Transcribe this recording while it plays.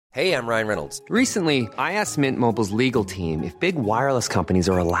Hey, I'm Ryan Reynolds. Recently, I asked Mint Mobile's legal team if big wireless companies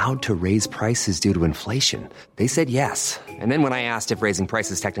are allowed to raise prices due to inflation. They said yes. And then when I asked if raising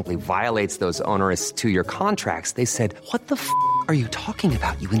prices technically violates those onerous two-year contracts, they said, "What the f*** are you talking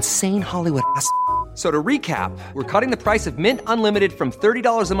about, you insane Hollywood ass?" So to recap, we're cutting the price of Mint Unlimited from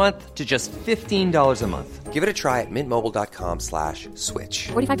 $30 a month to just $15 a month. Give it a try at mintmobile.com/switch.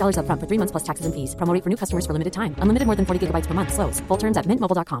 $45 up front for 3 months plus taxes and fees. Promo rate for new customers for limited time. Unlimited more than 40 gigabytes per month. Slows full terms at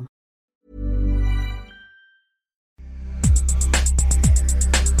mintmobile.com.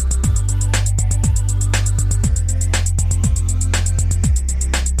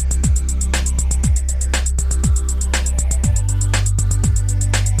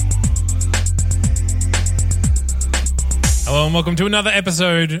 Hello and welcome to another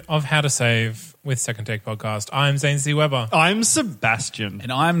episode of How to Save with Second Take Podcast. I'm Zane C. Weber. I'm Sebastian.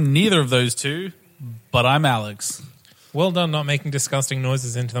 And I'm neither of those two, but I'm Alex. Well done not making disgusting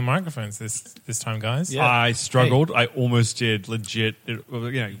noises into the microphones this time, guys. Yeah. I struggled. Hey. I almost did. Legit. Who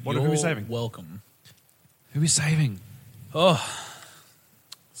are we saving? Welcome. Who are we saving? Oh,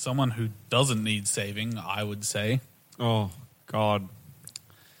 someone who doesn't need saving, I would say. Oh, God.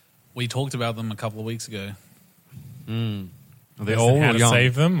 We talked about them a couple of weeks ago. Are they As in old how or to young?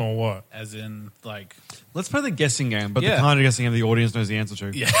 save them or what? As in, like... Let's play the guessing game, but Yeah. the kind of guessing game the audience knows the answer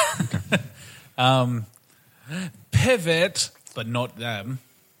to. Yeah. Pivot, but not them,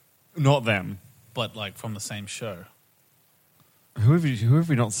 Not them. but like from the same show. Who have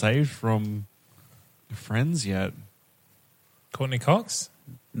we not saved from Friends yet? Courtney Cox?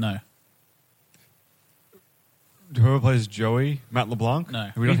 No. Whoever plays Joey? Matt LeBlanc? No.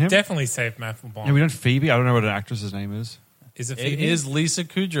 Have we done him? Definitely saved Matt LeBlanc. Have we done Phoebe? I don't know what an actress's name is. Is it It Phoebe? is Lisa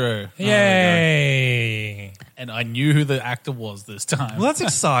Kudrow. Yay! And I knew who the actor was this time. Well, that's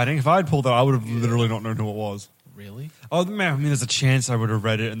exciting. If I had pulled that, I would have literally not known who it was. Really? Oh, man, I mean, there's a chance I would have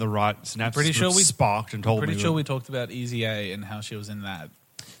read it and the right synapses Pretty sure would have we- sparked and told me. Pretty sure that- we talked about Easy A and how she was in that.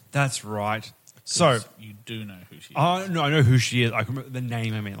 That's right. So, You do know who she is. no, I know who she is. I can remember the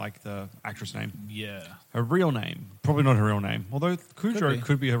name. I mean, like the actress name. Yeah. Her real name, probably not her real name. Although Kudrow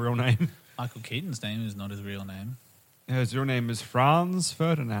could be her real name. Michael Keaton's name is not his real name. His real name is Franz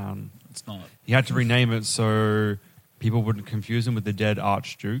Ferdinand. It's not. He had to rename it so people wouldn't confuse him with the dead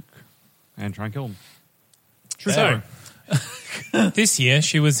Archduke and try and kill him. True So, story. this year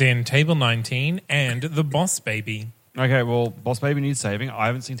she was in Table 19 and The Boss Baby. Okay, well, Boss Baby needs saving. I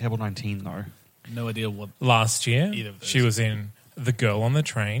haven't seen Table 19 though. No idea what. Last year, Either of those. she was in The Girl on the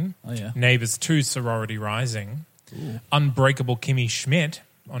Train, Oh, yeah. Neighbours 2 Sorority Rising, Unbreakable Kimmy Schmidt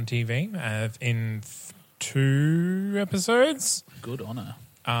on TV in 2 episodes, Good on her.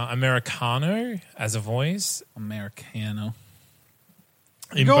 Americano as a voice, Americano.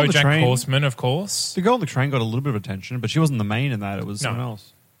 in Girl on the BoJack Train. Horseman, of course. The girl on the train got a little bit of attention, but she wasn't the main in that. It was No. someone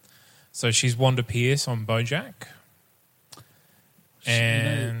else. So she's Wanda Pierce on BoJack.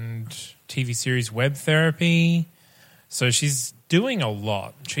 And TV series Web Therapy. So she's doing a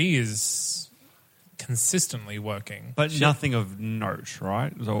lot. She is consistently working. But nothing of note,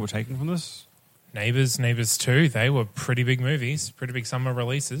 right? Is that what we're taking from this? Neighbours 2, they were pretty big movies, pretty big summer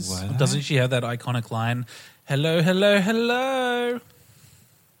releases. What? Doesn't she have that iconic line? Hello, hello, hello.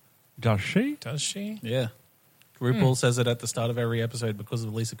 Does she? Does she? Yeah. RuPaul says it at the start of every episode because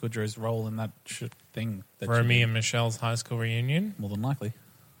of Lisa Kudrow's role in that thing. That she Romy did. and Michelle's high school reunion. More than likely.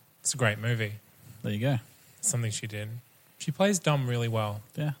 It's a great movie. There you go. Something she did. She plays dumb really well.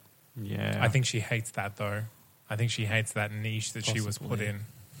 Yeah. Yeah. I think she hates that, though. I think she hates that niche that she was put Possibly. in.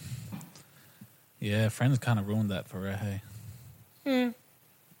 Yeah, Friends kind of ruined that for her, hey?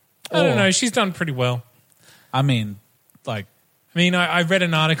 I don't know. She's done pretty well. I mean, like, I mean, I read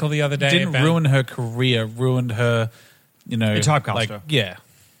an article the other day didn't about... ruin her career, ruined her, you know... It typecast like, her. Yeah.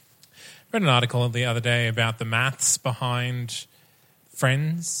 read an article the other day about the maths behind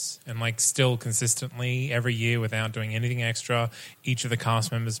Friends, and like still consistently every year without doing anything extra, each of the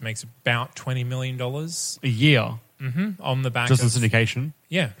cast members makes about $20 million a year. on the back Just of... in syndication.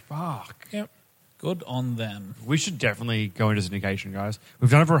 Yeah. Fuck. Yep. Good on them. We should definitely go into syndication, guys. We've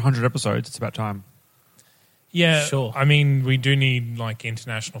done it for 100 episodes. It's about time. Yeah, Sure. I mean, we do need like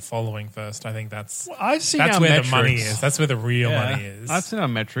international following first. I think that's I've seen that's our where metrics. the money is. That's where the real Yeah. money is. I've seen our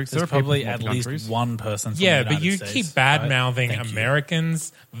metrics. There's There are people probably from at multiple least countries. one person from Yeah, the but United you States, keep bad right? mouthing Thank you.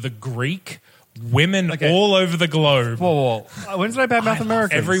 Americans, the Greek, women Okay. all over the globe. Whoa. When did I badmouth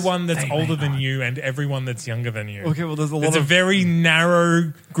Americans? Everyone that's older than you and everyone that's younger than you. Okay, well, there's a lot There's a of... very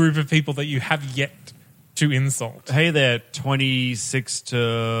narrow group of people that you have yet to insult. Hey there,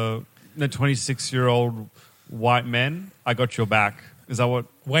 26-year-old white men. I got your back. Is that what...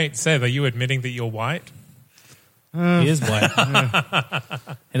 Wait, Seb, are you admitting that you're white? He is white.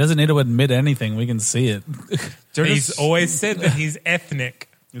 He doesn't need to admit anything. We can see it. He's always said that he's ethnic.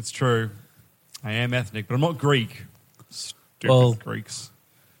 It's true. I am ethnic, but I'm not Greek. Stupid Well- Greeks.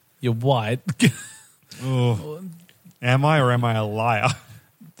 You're white. Oh. Am I or am I a liar?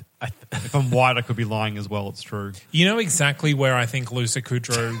 If I'm white, I could be lying as well. It's true. You know exactly where I think Lisa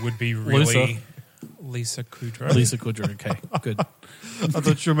Kudrow would be really... Lisa Kudrow? Lisa Kudrow. Okay, good. I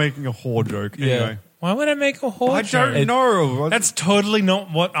thought you were making a whore joke. Yeah. Anyway. Why would I make a whore I joke? don't know. That's totally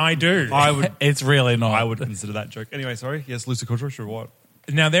not what I do. It's really not. I would consider that joke. Anyway, sorry. Yes, Lisa Kudrow, sure, what?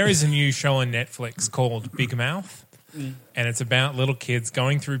 Now, there is a new show on Netflix called Big Mouth, and it's about little kids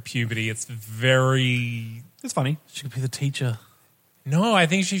going through puberty. It's very... It's funny. She could be the teacher. No, I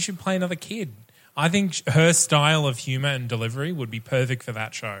think she should play another kid. I think her style of humor and delivery would be perfect for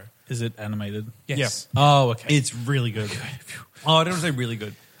that show. Is it animated? Yes. Oh, okay. It's really good. Oh, I don't want to say really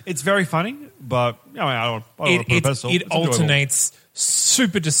good. It's very funny, but I don't want to put a pedestal. It It's enjoyable. alternates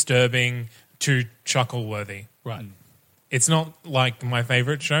super disturbing to chuckle worthy. Right. It's not like my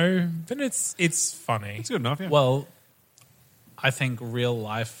favorite show, but it's funny. It's good enough, yeah. Well, I think real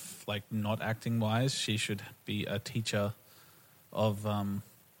life, like not acting wise, she should be a teacher of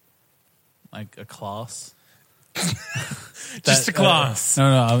like a class. Just a class. No,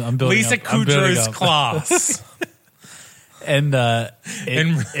 I'm building Lisa up. I'm building Kudrow's up. class. And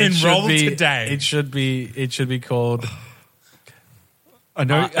Enroll today. It should be called. I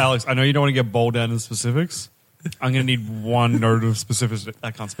know, Alex, I know you don't want to get bogged down in specifics. I'm going to need one note of specifics.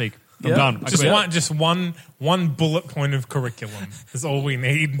 I can't speak. I'm Yeah. done. I Just quit. one bullet point of curriculum is all we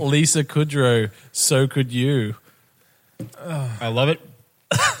need. Lisa Kudrow, so could you. I love it.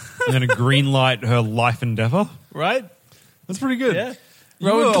 I'm going to green light her life endeavor. Right? That's pretty good. Yeah. You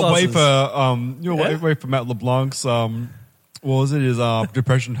Rowing were away classes. for away for Matt LeBlanc's what was it? His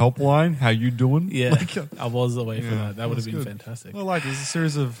depression helpline. How you doing? Yeah. I was away from Yeah, that. That would have that's been good. fantastic. I like it. It's a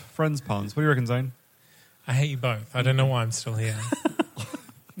series of Friends puns. What do you reckon, Zane? I hate you both. I don't know why I'm still here.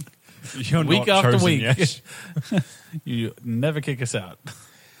 You're Week not after chosen week. yet. You never kick us out.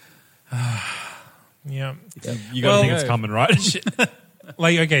 Yeah. You got to Well- think it's coming, right?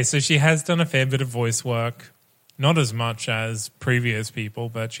 Like, okay, so she has done a fair bit of voice work. Not as much as previous people,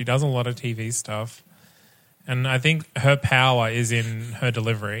 but she does a lot of TV stuff. And I think her power is in her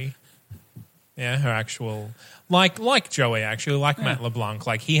delivery. Yeah, her actual... Like Joey, actually, like Matt LeBlanc.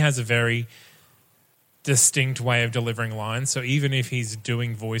 Like, he has a very distinct way of delivering lines. So even if he's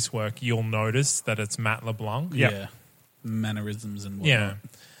doing voice work, you'll notice that it's Matt LeBlanc. Yeah. Mannerisms and whatnot. Yeah.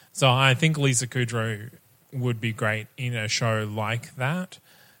 So I think Lisa Kudrow would be great in a show like that.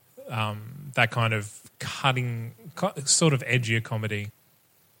 That kind of sort of edgier comedy.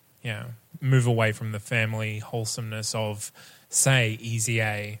 Yeah. Move away from the family wholesomeness of, say, Easy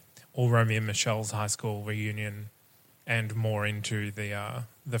A or Romeo and Michelle's high school reunion and more into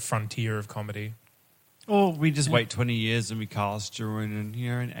the frontier of comedy. Or we just wait 20 years and we cast her in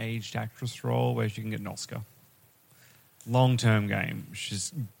an aged actress role where she can get an Oscar. Long-term game.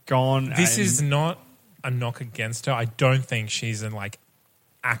 She's gone. This and- is not a knock against her. I don't think she's an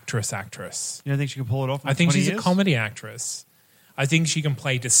actress. You don't think she can pull it off? In I think 20 she's years? a comedy actress. I think she can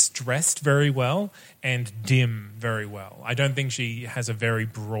play distressed very well and dim very well. I don't think she has a very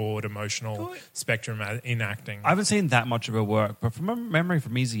broad emotional spectrum in acting. I haven't seen that much of her work, but from memory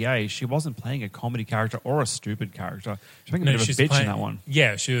from Easy A, she wasn't playing a comedy character or a stupid character. She was playing a bit of a bitch in that one.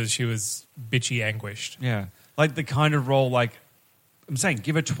 Yeah, she was bitchy anguished. Yeah. Like the kind of role, like, I'm saying,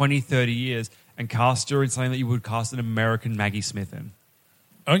 give her 20, 30 years and cast her in something that you would cast an American Maggie Smith in.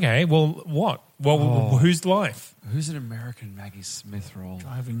 Okay, well, what? Well, whose life? Who's an American Maggie Smith role?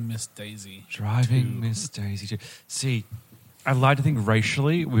 Driving Miss Daisy. Driving Miss Daisy. too. See, I'd like to think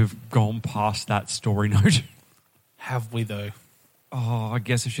racially we've gone past that story note. Have we, though? Oh, I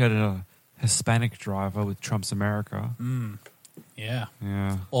guess if she had a Hispanic driver with Trump's America. Yeah.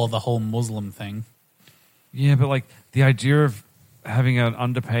 Yeah. Or the whole Muslim thing. Yeah, but like the idea of having an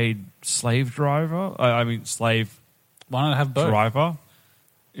underpaid slave driver, slave Why not have both? driver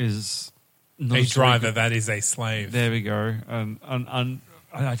is not A story driver that is a slave. There we go.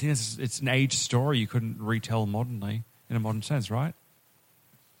 I think it's an age story you couldn't retell modernly in a modern sense, right?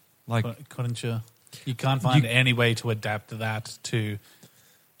 Like, Couldn't you? You can't find any way to adapt that to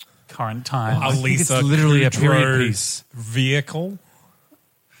current times. I think Lisa it's literally a period Kudrow piece. vehicle.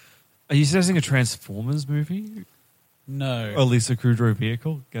 Are you suggesting a Transformers movie? No. A Lisa Kudrow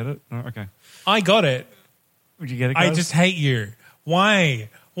vehicle? Get it? No? Okay. I got it. Would you get it, I guys? just hate you. Why?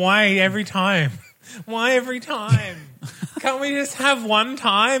 Why every time? Why every time? Can't we just have one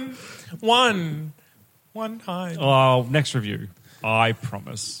time? One time. Oh, next review. I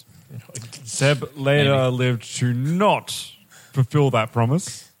promise. Seb later lived to not fulfill that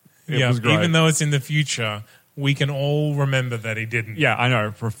promise. It was great. Even though it's in the future, we can all remember that he didn't. Yeah, I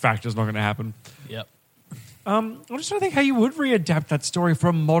know. For a fact, it's not going to happen. Yep. I'm just trying to think how you would readapt that story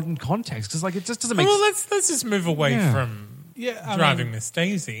from modern context, because it just doesn't make Well, let's just move away from Driving Miss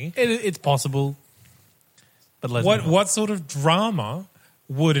Daisy. It's possible. But let's What sort of drama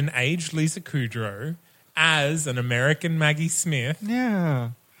would an aged Lisa Kudrow as an American Maggie Smith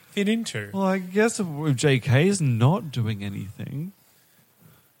fit into? Well, I guess if JK is not doing anything,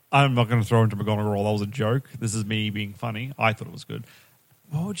 I'm not going to throw into McGonagall. That was a joke. This is me being funny. I thought it was good.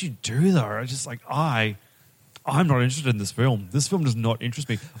 What would you do though? It's just like I'm not interested in this film. This film does not interest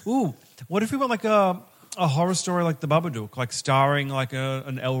me. Ooh, what if we went like a horror story like The Babadook, like starring like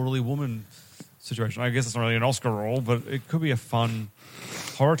an elderly woman situation? I guess it's not really an Oscar role, but it could be a fun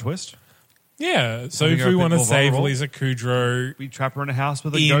horror twist. Yeah, so Having if her we a bit want to more save vulnerable. Lisa Kudrow We trap her in a house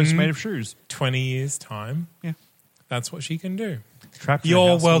with a In- ghost made of shoes. 20 years' time, Yeah. that's what she can do. Trapped in a You're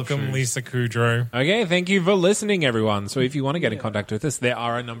house full of welcome, shoes. Lisa Kudrow. Okay, thank you for listening, everyone. So if you want to get in contact with us, there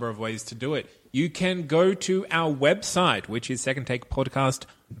are a number of ways to do it. You can go to our website, which is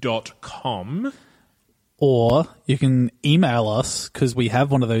secondtakepodcast.com. Or you can email us, because we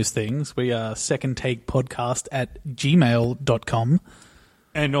have one of those things. We are secondtakepodcast@gmail.com.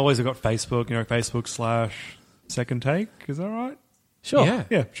 And always I've got Facebook, Facebook/Second Take. Is that right? Sure. Yeah.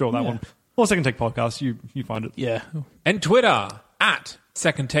 Yeah, sure, that one. Or Second Take Podcast, you find it. Yeah. And Twitter,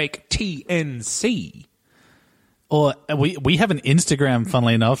 @secondtaketnc. Or we have an Instagram,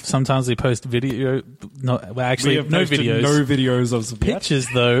 funnily enough. Sometimes we post video. No, well, actually, We have no posted videos. No videos of Pictures,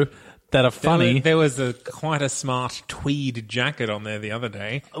 though, that are funny. There was quite a smart tweed jacket on there the other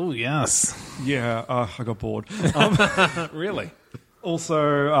day. Oh, yes. Yeah, I got bored. Really?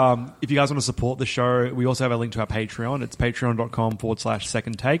 Also, if you guys want to support the show, we also have a link to our Patreon. It's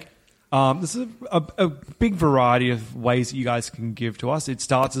patreon.com/second take. This is a big variety of ways that you guys can give to us. It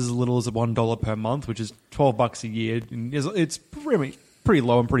starts as little as $1 per month, which is $12 a year. And it's pretty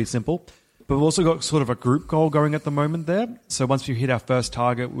low and pretty simple. But we've also got sort of a group goal going at the moment there. So once we hit our first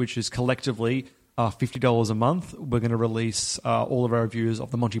target, which is collectively $50 a month, we're going to release all of our reviews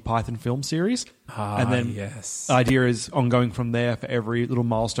of the Monty Python film series. And then yes. the idea is ongoing from there. For every little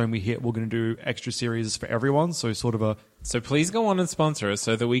milestone we hit, we're going to do extra series for everyone. So sort of So please go on and sponsor us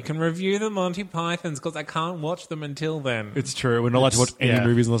so that we can review the Monty Pythons, because I can't watch them until then. It's true. We're not allowed to watch any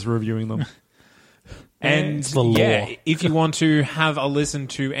movies unless we're reviewing them. And the law. yeah, if you want to have a listen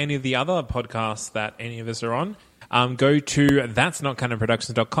to any of the other podcasts that any of us are on, go to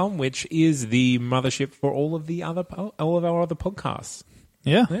that'snotcanonproductions.com, which is the mothership for all of our other podcasts.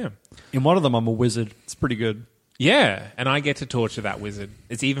 Yeah. Yeah. In one of them, I'm a wizard. It's pretty good. Yeah, and I get to torture that wizard.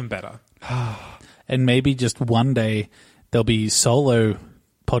 It's even better. And maybe just one day there'll be solo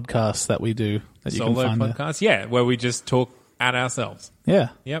podcasts that we do that you Solo can find. podcasts, yeah, where we just talk at ourselves. Yeah.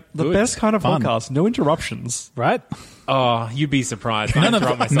 Yep. The good. best kind of Fun. podcast. No interruptions. Right? Oh, you'd be surprised. I None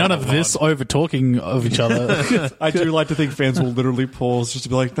interrupt myself of a lot. this over talking of each other. I do like to think fans will literally pause just to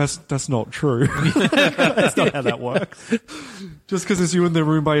be like, that's not true. That's not how that works. Just because it's you in the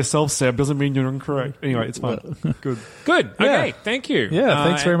room by yourself, Seb, doesn't mean you're incorrect. Anyway, it's fine. Good. Good. Okay. Thank you. Yeah,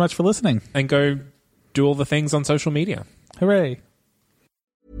 thanks very much for listening. And go do all the things on social media. Hooray.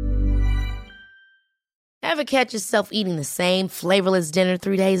 Ever catch yourself eating the same flavorless dinner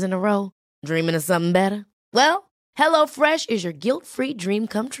 3 days in a row? Dreaming of something better? Well, HelloFresh is your guilt-free dream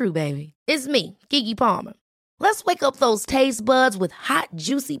come true, baby. It's me, Keke Palmer. Let's wake up those taste buds with hot,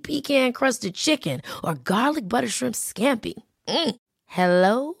 juicy pecan-crusted chicken or garlic butter shrimp scampi.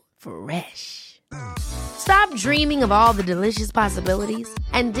 Hello Fresh. Stop dreaming of all the delicious possibilities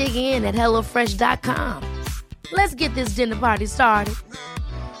and dig in at HelloFresh.com. Let's get this dinner party started.